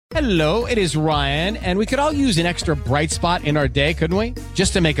Hello, it is Ryan, and we could all use an extra bright spot in our day, couldn't we?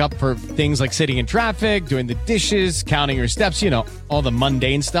 Just to make up for things like sitting in traffic, doing the dishes, counting your steps, all the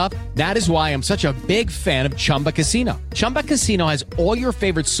mundane stuff. That is why I'm such a big fan of Chumba Casino. Chumba Casino has all your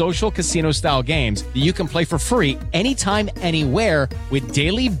favorite social casino-style games that you can play for free anytime, anywhere with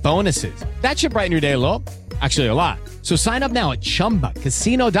daily bonuses. That should brighten your day a little. Actually, a lot. So sign up now at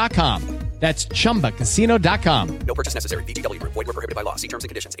ChumbaCasino.com. That's ChumbaCasino.com. No purchase necessary. VGW Group. Void where prohibited by law. See terms and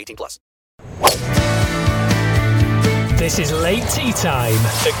conditions. 18+. This is Late Tea Time,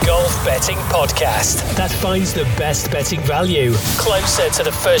 the golf betting podcast that finds the best betting value closer to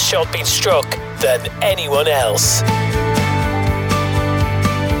the first shot being struck than anyone else.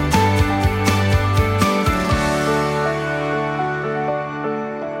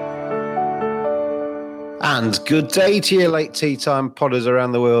 And good day to you, Late Tea Time podders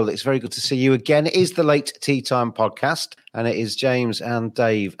around the world. It's very good to see you again. It is the Late Tea Time podcast, and it is James and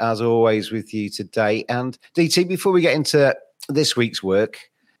Dave, as always, with you today. And DT, before we get into this week's work,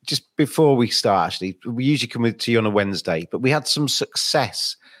 just before we start, actually, we usually come to you on a Wednesday, but we had some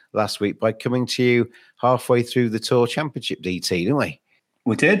success last week by coming to you halfway through the Tour Championship, DT, didn't we?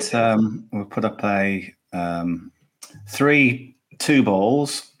 We did. We put up a 3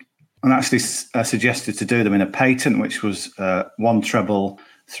 2-balls. And actually suggested to do them in a patent, which was 1 treble,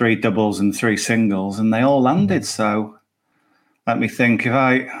 3 doubles, and 3 singles, and they all landed. So let me think. If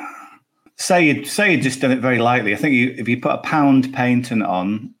I say you'd just done it very lightly, I think if you put a £1 patent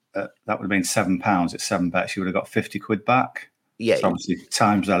on, that would have been £7. It's 7 bets. You would have got 50 quid back. Yeah. So obviously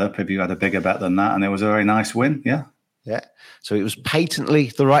times that up if you had a bigger bet than that, and it was a very nice win. Yeah. Yeah, so it was patently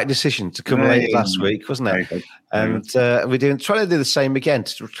the right decision to come late last week, wasn't it? And we're trying to do the same again,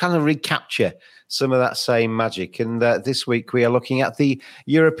 to kind of recapture some of that same magic. And this week we are looking at the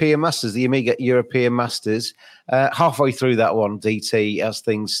European Masters, the Amiga European Masters, halfway through that one, DT, as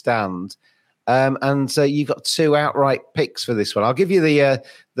things stand. And you've got 2 outright picks for this one. I'll give you the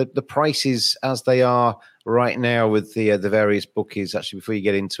prices as they are right now with the various bookies. Actually, before you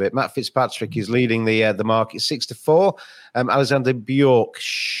get into it, Matt Fitzpatrick is leading the market 6-4. Alexander Bjork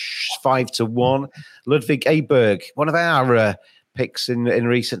 5-1. Ludwig Aberg, one of our picks in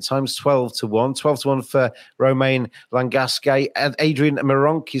recent times, 12-1. 12-1 for Romain Langasque. Adrian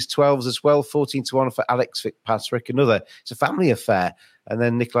Maronk is 12s as well. 14-1 for Alex Fitzpatrick. It's a family affair. And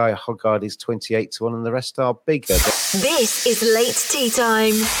then Nikolai Hogard is 28-1, and the rest are bigger. This is Late Tea Time,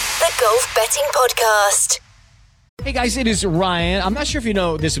 the golf betting podcast. Hey guys, it is Ryan. I'm not sure if you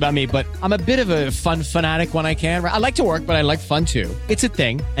know this about me, but I'm a bit of a fun fanatic when I can. I like to work, but I like fun too. It's a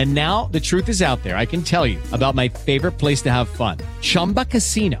thing. And now the truth is out there. I can tell you about my favorite place to have fun. Chumba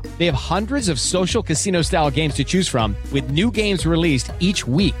Casino. They have hundreds of social casino style games to choose from with new games released each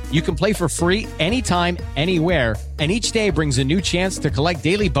week. You can play for free anytime, anywhere. And each day brings a new chance to collect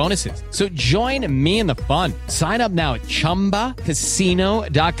daily bonuses. So join me in the fun. Sign up now at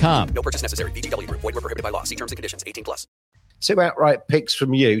ChumbaCasino.com. No purchase necessary. VGW Group. Void where prohibited by law. See terms and conditions. 18+. 2 outright picks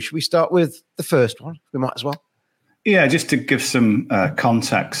from you. Should we start with the first one? We might as well. Yeah, just to give some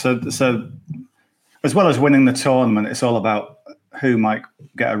context. So as well as winning the tournament, it's all about who might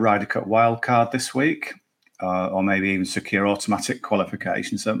get a Ryder Cup wildcard this week. Or maybe even secure automatic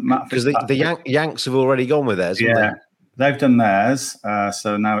qualification. So Matt, because the Yanks have already gone with theirs, haven't they? They've done theirs.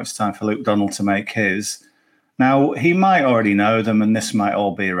 So now it's time for Luke Donald to make his. Now he might already know them, and this might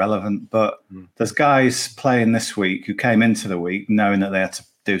all be irrelevant. But there's guys playing this week who came into the week knowing that they had to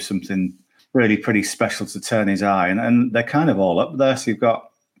do something really pretty special to turn his eye, and they're kind of all up there. So you've got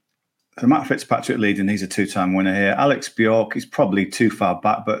Matt Fitzpatrick leading; he's a 2-time winner here. Alex Bjork is probably too far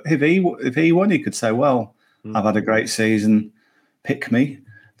back, but if he won, he could say, "Well, I've had a great season, pick me."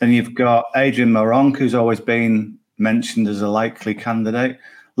 Then you've got Adrian Maronk, who's always been mentioned as a likely candidate.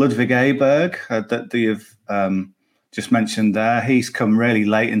 Ludwig Aberg, that you've just mentioned there. He's come really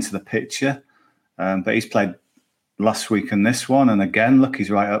late into the picture, but he's played last week and this one. And again, look,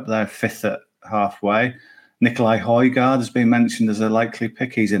 he's right up there, 5th at halfway. Nikolai Højgaard has been mentioned as a likely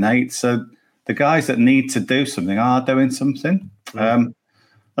pick. He's in 8th. So the guys that need to do something are doing something. I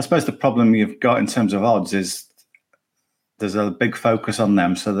suppose the problem you've got in terms of odds is there's a big focus on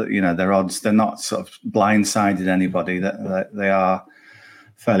them, so that their odds, they're not sort of blindsided anybody. That they are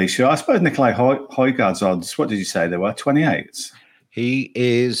fairly sure. I suppose Nikolai Højgaard's odds, what did you say they were? 28? He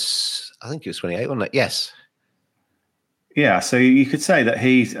is, I think he was 28, wasn't it? Yes. Yeah, so you could say that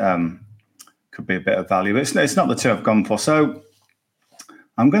he could be a bit of value. But it's not the 2 I've gone for. So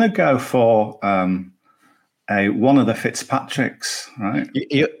I'm going to go for one of the Fitzpatricks, right?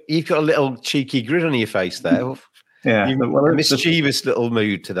 You've got a little cheeky grin on your face there. Yeah. Mischievous little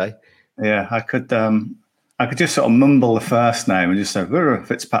mood today. Yeah, I could I could just sort of mumble the first name and just say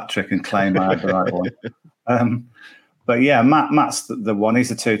Fitzpatrick and claim I had the right one. But yeah, Matt's the one.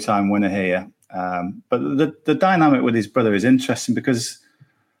 He's a 2-time winner here. But the dynamic with his brother is interesting because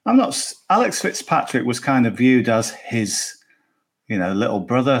Alex Fitzpatrick was kind of viewed as his, little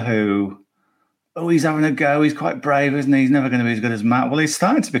brother who, he's having a go. He's quite brave, isn't he? He's never going to be as good as Matt. Well, he's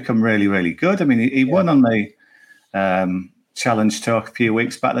starting to become really, really good. I mean, he won on the Challenge Tour a few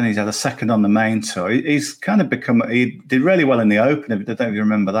weeks back. Then he's had a second on the main tour. He's kind of he did really well in the Open. I don't know if you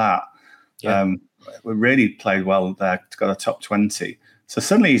remember that. Yeah. We really played well there, got a top 20. So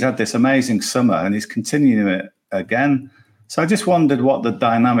suddenly he's had this amazing summer and he's continuing it again. So I just wondered what the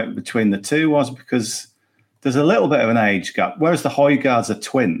dynamic between the two was, because there's a little bit of an age gap. Whereas the Højgaards are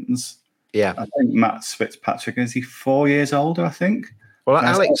twins. Yeah. I think Matt Fitzpatrick, is he 4 years older, I think? Well,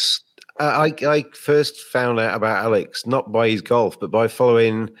 Alex, I first found out about Alex not by his golf, but by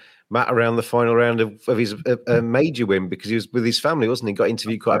following Matt around the final round of his major win, because he was with his family, wasn't he? Got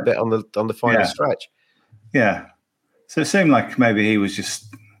interviewed quite a bit on the final stretch. Yeah. So it seemed like maybe he was just,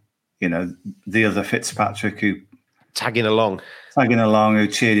 the other Fitzpatrick who tagging along, who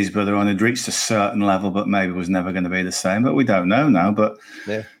cheered his brother on, had reached a certain level, but maybe was never going to be the same. But we don't know now. But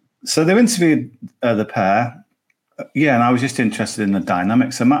so they interviewed the pair. Yeah, and I was just interested in the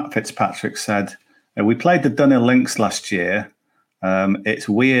dynamics. So Matt Fitzpatrick said, we played the Dunhill Links last year. It's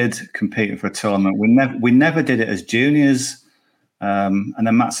weird competing for a tournament. We never did it as juniors. And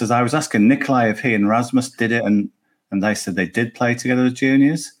then Matt says, I was asking Nikolai if he and Rasmus did it, and they said they did play together as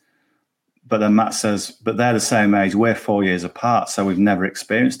juniors. But then Matt says, but they're the same age. We're 4 years apart, so we've never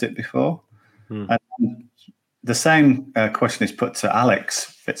experienced it before. And the same question is put to Alex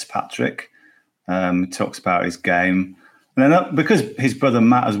Fitzpatrick. He talks about his game. And then because his brother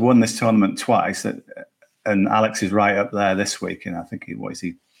Matt has won this tournament twice, and Alex is right up there this week, and I think is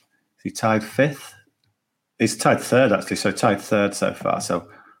he tied fifth? He's tied third, actually, so tied third so far. So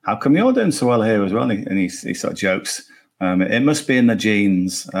how come you're doing so well here as well? And he sort of jokes. It must be in the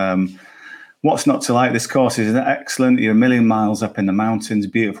genes. What's not to like? This course is excellent. You're a million miles up in the mountains,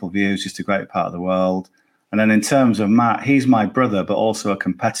 beautiful views, just a great part of the world. And then in terms of Matt, he's my brother, but also a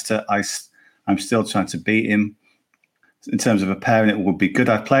competitor. I'm still trying to beat him. In terms of a pairing, it would be good.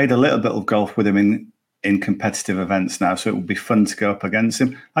 I've played a little bit of golf with him in competitive events now, so it would be fun to go up against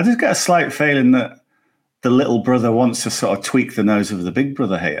him. I just get a slight feeling that the little brother wants to sort of tweak the nose of the big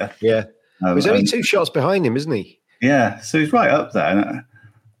brother here. Yeah. He's only 2 shots behind him, isn't he? Yeah, so he's right up there. And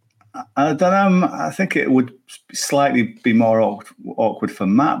I don't know, I think it would slightly be more awkward for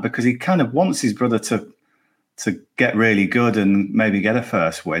Matt, because he kind of wants his brother to get really good and maybe get a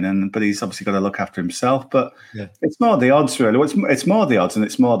first win, but he's obviously got to look after himself. But it's more the odds, really. It's more the odds and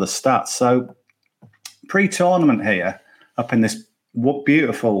it's more the stats. So pre-tournament here, up in this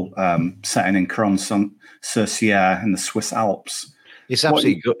beautiful setting in Cron-sur-Sierre in the Swiss Alps. It's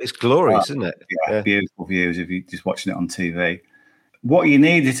absolutely it's glorious, isn't it? Yeah, beautiful views if you're just watching it on TV. What you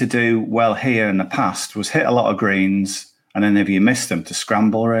needed to do well here in the past was hit a lot of greens, and then if you missed them, to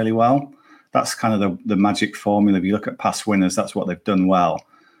scramble really well. That's kind of the magic formula. If you look at past winners, that's what they've done well.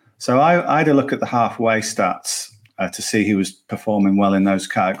 So I had a look at the halfway stats to see who was performing well in those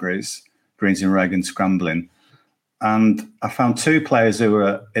categories, greens and reg and scrambling. And I found 2 players who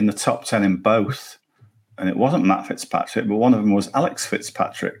were in the top 10 in both. And it wasn't Matt Fitzpatrick, but one of them was Alex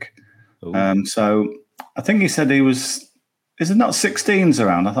Fitzpatrick. So I think he said he was... Is it not 16s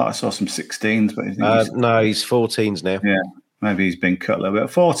around? I thought I saw some 16s. But no, he's 14s now. Yeah, maybe he's been cut a little bit.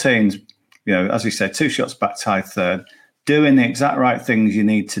 14s, as we said, 2 shots back, tied third, doing the exact right things you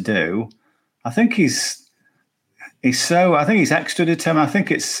need to do. I think he's extra determined. I think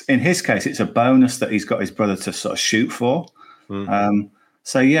it's, in his case, it's a bonus that he's got his brother to sort of shoot for.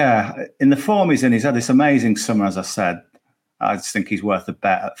 So yeah, in the form he's in, he's had this amazing summer, as I said. I just think he's worth a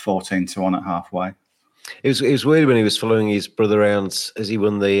bet at 14-1 at halfway. It was weird when he was following his brother around as he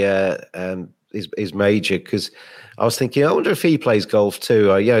won the his major, because I was thinking, I wonder if he plays golf too.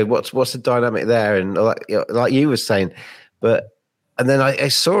 What's the dynamic there? And like you were saying, and then I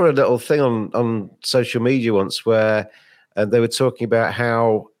saw a little thing on social media once where they were talking about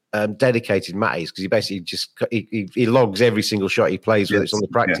how dedicated Matt is, because he basically he logs every single shot he plays, whether it's on the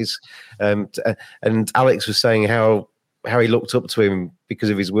practice. Yeah. And Alex was saying how he looked up to him because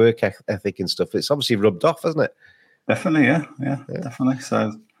of his work ethic and stuff. It's obviously rubbed off, hasn't it? Definitely, yeah, definitely.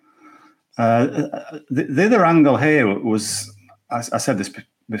 So the other angle here was, I said this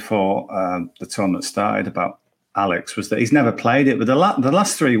before the tournament started about Alex, was that he's never played it. But the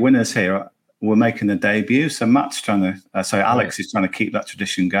last 3 winners here were making a debut. So Alex is trying to keep that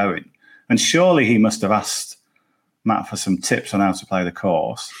tradition going. And surely he must have asked Matt for some tips on how to play the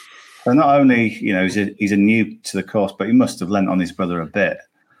course. So not only, he's a new to the course, but he must have lent on his brother a bit.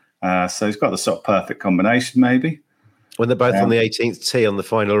 So he's got the sort of perfect combination, maybe. When they're both on the 18th tee on the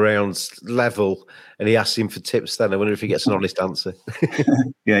final rounds level, and he asks him for tips, then I wonder if he gets an honest answer.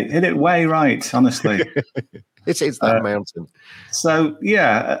 Yeah, hit it way right, honestly. It's that mountain. So,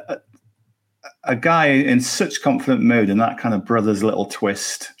 yeah, a guy in such confident mood and that kind of brother's little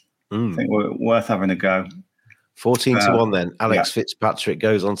twist, I think we're worth having a go. 14-1 then. Alex Fitzpatrick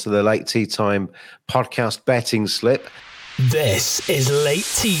goes on to the Late Tea Time podcast betting slip. This is Late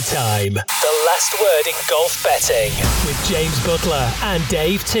Tea Time, the last word in golf betting with James Butler and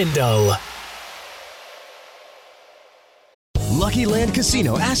Dave Tyndall. Lucky Land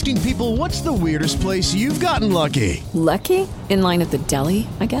Casino, asking people, what's the weirdest place you've gotten lucky? Lucky? In line at the deli,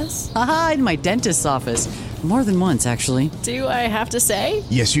 I guess? Aha, in my dentist's office. More than once, actually. Do I have to say?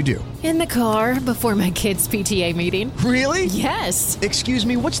 Yes, you do. In the car before my kids' PTA meeting. Really? Yes. Excuse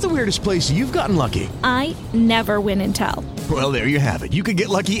me, what's the weirdest place you've gotten lucky? I never win and tell. Well, there you have it. You can get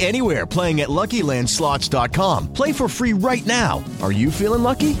lucky anywhere, playing at LuckyLandSlots.com. Play for free right now. Are you feeling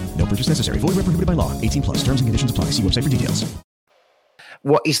lucky? No purchase necessary. Void where prohibited by law. 18+. Terms and conditions apply. See website for details.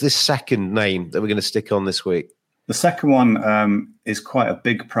 What is the second name that we're going to stick on this week? The second one is quite a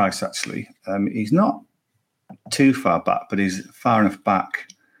big price, actually. He's not too far back, but he's far enough back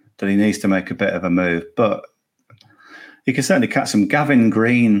that he needs to make a bit of a move. But he can certainly catch some. Gavin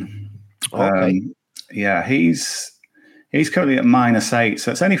Green. Okay. He's currently at -8,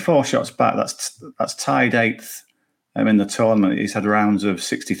 so it's only 4 shots back. That's tied 8th in the tournament. He's had rounds of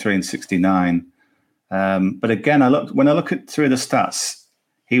 63 and 69. But again, when I look through the stats,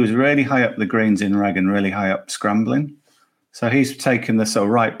 he was really high up the greens in reg and really high up scrambling. So he's taken the sort of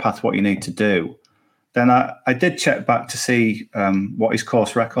right path, what you need to do. Then I did check back to see what his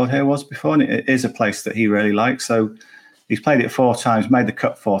course record here was before, and it is a place that he really likes. So he's played it 4 times, made the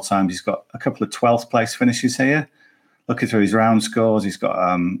cut 4 times. He's got a couple of 12th place finishes here. Looking through his round scores, he's got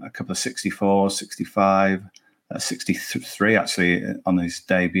a couple of 64, 65, 63 actually on his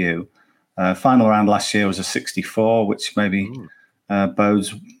debut. Final round last year was a 64, which maybe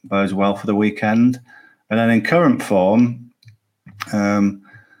bodes well for the weekend. And then in current form,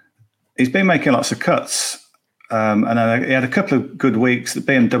 he's been making lots of cuts. And then he had a couple of good weeks. The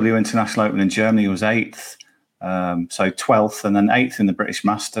BMW International Open in Germany was 8th, so 12th, and then 8th in the British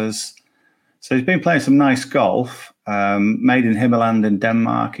Masters. So he's been playing some nice golf. Made in Himmerland in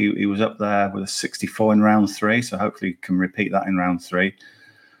Denmark. He was up there with a 64 in round 3, so hopefully he can repeat that in round 3.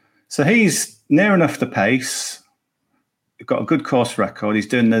 So he's near enough the pace. He's got a good course record. He's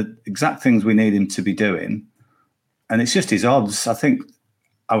doing the exact things we need him to be doing. And it's just his odds. I think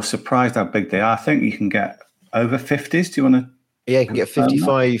I was surprised how big they are. I think you can get over 50s. Do you want to? Yeah, you can get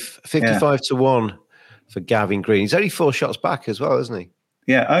 55 to 1 for Gavin Green. He's only 4 shots back as well, isn't he?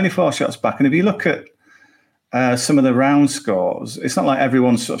 Yeah, only 4 shots back. And if you look at some of the round scores, it's not like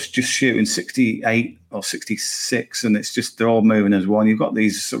everyone's sort of just shooting 68 or 66 and it's just they're all moving as one. You've got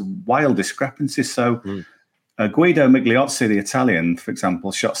these sort of wild discrepancies. So Guido Migliozzi, the Italian, for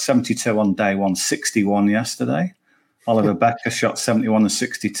example, shot 72 on day 1, 61 yesterday. Oliver Becker shot 71 and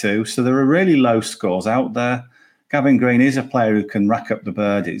 62. So there are really low scores out there. Gavin Green is a player who can rack up the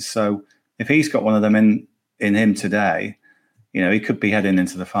birdies. So if he's got one of them in him today, he could be heading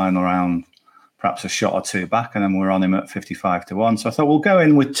into the final round perhaps a shot or 2 back, and then we're on him at 55 to 1. So I thought we'll go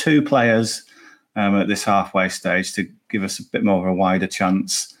in with 2 players at this halfway stage to give us a bit more of a wider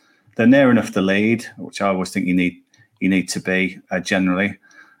chance. They're near enough the lead, which I always think you need to be generally.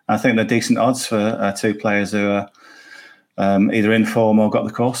 I think they're decent odds for 2 players who are either in form or got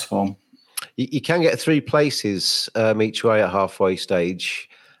the course form. You can get 3 places each way at halfway stage.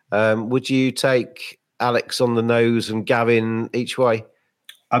 Would you take Alex on the nose and Gavin each way?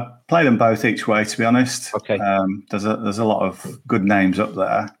 I play them both each way, to be honest. Okay. There's a lot of good names up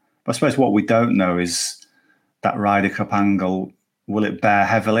there. But I suppose what we don't know is that Ryder Cup angle, will it bear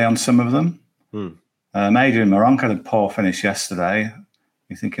heavily on some of them? Adrian Moronk had a poor finish yesterday.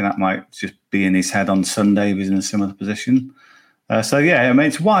 You're thinking that might just be in his head on Sunday if he's in a similar position.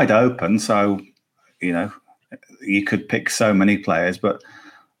 It's wide open. So, you could pick so many players. But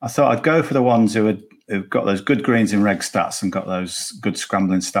I thought I'd go for the ones who've got those good greens in reg stats and got those good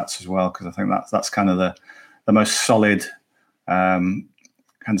scrambling stats as well, because I think that's kind of the most solid kind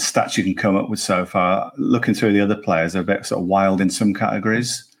of stats you can come up with so far. Looking through the other players, they're a bit sort of wild in some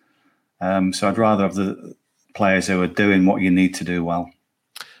categories. So I'd rather have the players who are doing what you need to do well.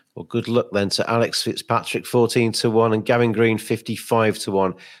 Well, good luck then to Alex Fitzpatrick, 14 to 1, and Gavin Green, 55 to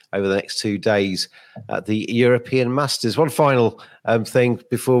 1 over the next 2 days at the European Masters. One final thing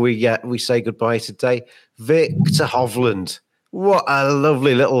before we say goodbye today. Viktor Hovland What a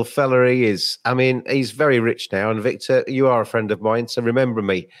lovely little fella he is. I mean, he's very rich now. And Victor, you are a friend of mine, so remember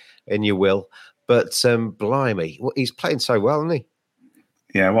me in your will. But blimey, he's playing so well, isn't he?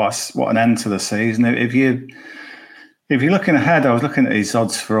 Yeah, what an end to the season. If you're looking ahead, I was looking at his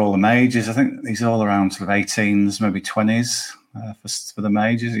odds for all the majors. I think he's all around sort of 18s, maybe 20s for the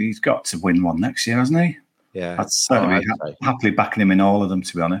majors. He's got to win one next year, hasn't he? Yeah. I'd certainly be happily backing him in all of them,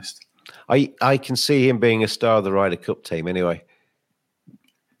 to be honest. I can see him being a star of the Ryder Cup team anyway.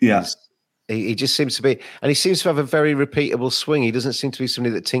 Yes. He just seems to be, and he seems to have a very repeatable swing. He doesn't seem to be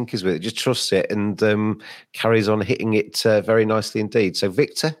somebody that tinkers with it, just trusts it and carries on hitting it very nicely indeed. So,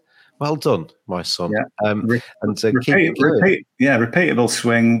 Victor, well done, my son. Yeah. Repeatable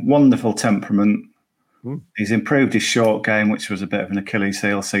swing, wonderful temperament. He's improved his short game, which was a bit of an Achilles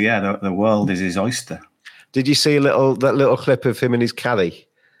heel. So, yeah, the world is his oyster. Did you see that little clip of him and his caddy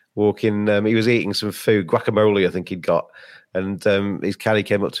walking? He was eating some food, guacamole, I think he'd got. And his caddy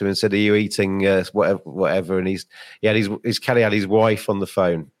came up to him and said, "Are you eating whatever?" And his caddy had his wife on the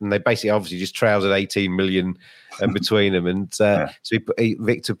phone, and they basically obviously just trousered 18 million between them. And so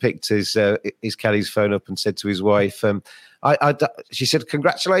Victor picked his caddy's phone up and said to his wife, she said,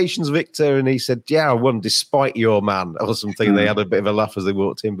 "Congratulations, Victor," and he said, "Yeah, I won despite your man," or something. They had a bit of a laugh as they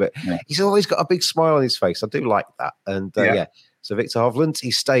walked in, but he's always got a big smile on his face. I do like that, and So Victor Hovland, he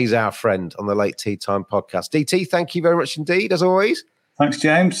stays our friend on the Late Tea Time podcast. DT, thank you very much indeed, as always. Thanks,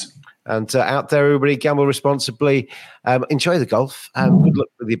 James. And out there, everybody, gamble responsibly. Enjoy the golf. Good luck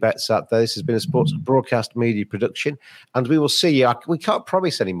with your bets out there. This has been a sports broadcast media production. And we will see you. We can't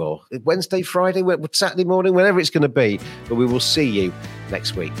promise anymore. Wednesday, Friday, Saturday morning, whenever it's going to be. But we will see you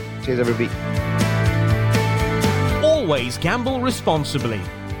next week. Cheers, everybody. Always gamble responsibly.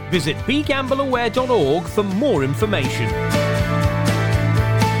 Visit begambleaware.org for more information.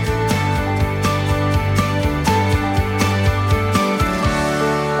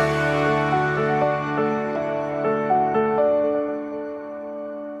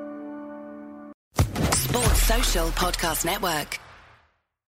 Sports Social Podcast Network.